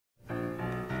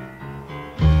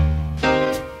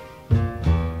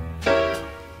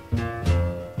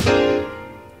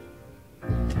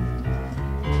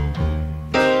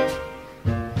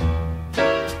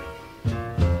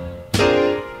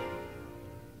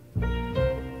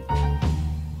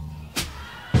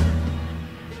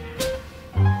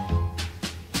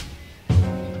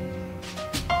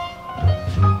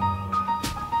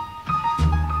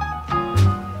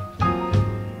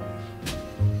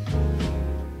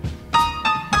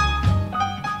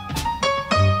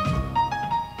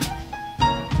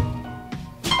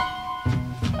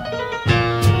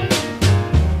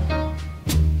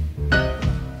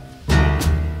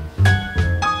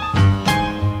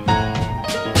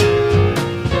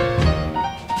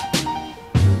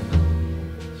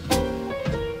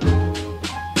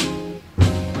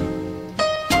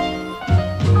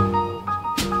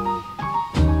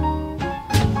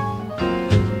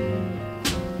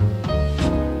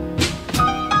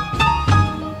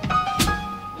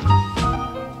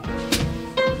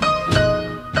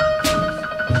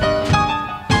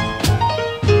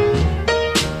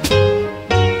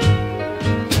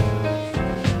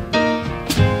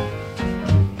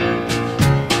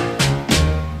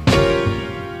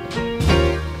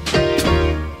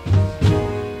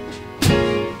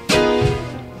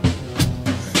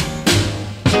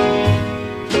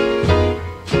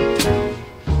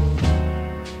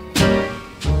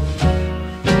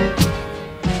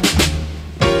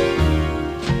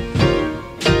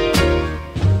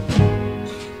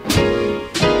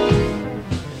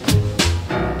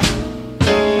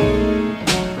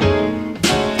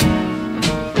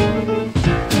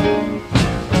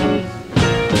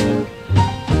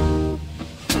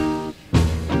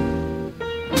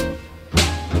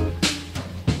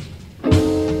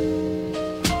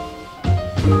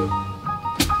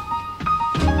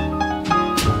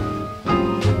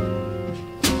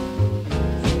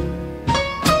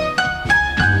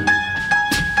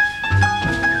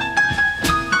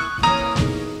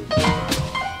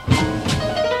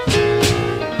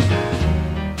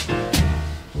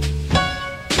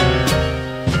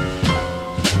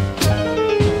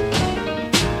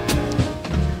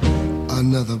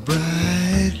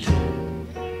bright,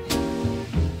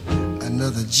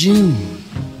 another June,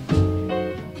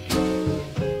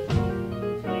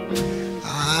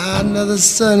 another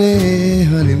sunny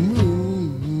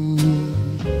honeymoon,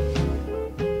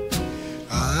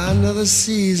 another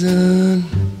season,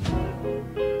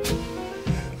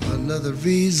 another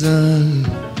reason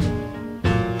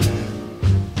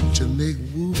to make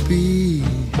whoopee.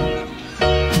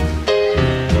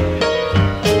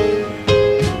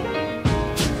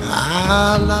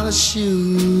 A lot of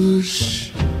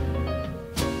shoes,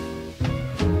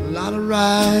 a lot of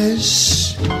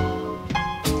rice.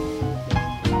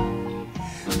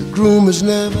 The groom is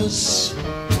nervous,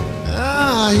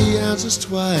 he answers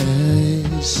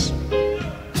twice.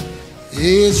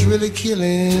 It's really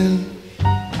killing.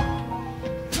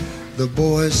 The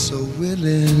boy's so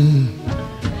willing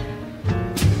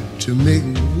to make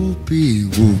whoopee,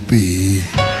 whoopee.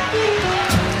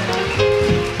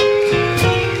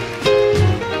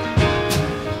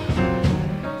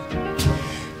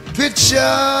 Picture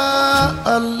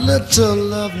a little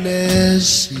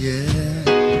loveliness, yeah,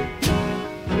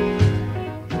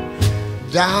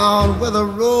 down where the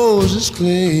rose is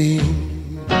clean.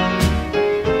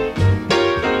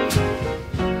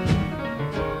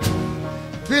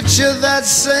 Picture that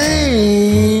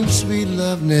same sweet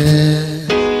loveliness.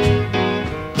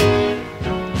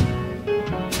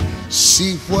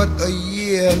 See what a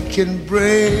year can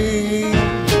bring.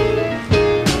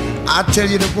 I tell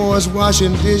you, the boy's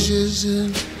washing dishes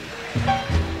and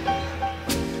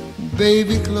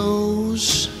baby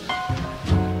clothes.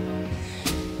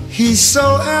 He's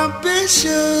so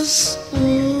ambitious.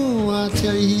 Ooh, I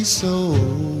tell you, he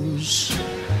sews.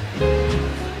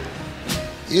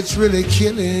 It's really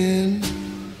killing.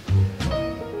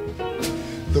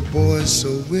 The boy's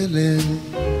so willing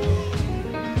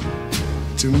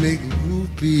to make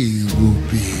whoopee,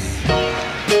 whoopee.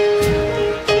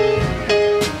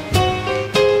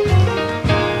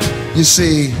 You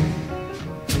see,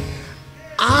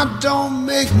 I don't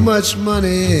make much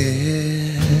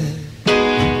money,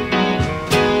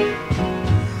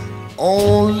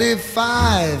 only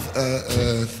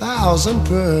 5,000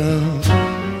 per.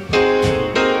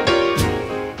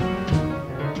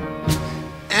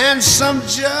 And some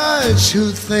judge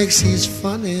who thinks he's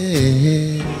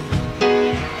funny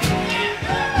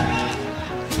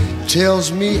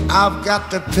tells me I've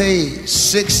got to pay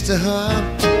 6 to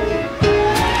her.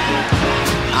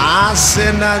 I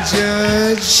said, now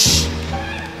judge,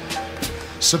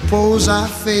 suppose I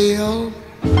fail.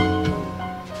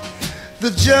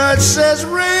 The judge says,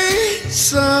 Ray,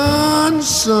 son,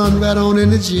 right on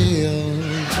into jail.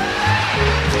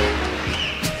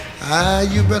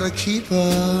 You better keep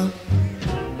her.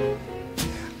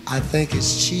 I think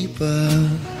it's cheaper.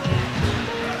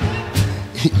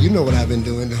 You know what I've been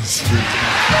doing, don't you?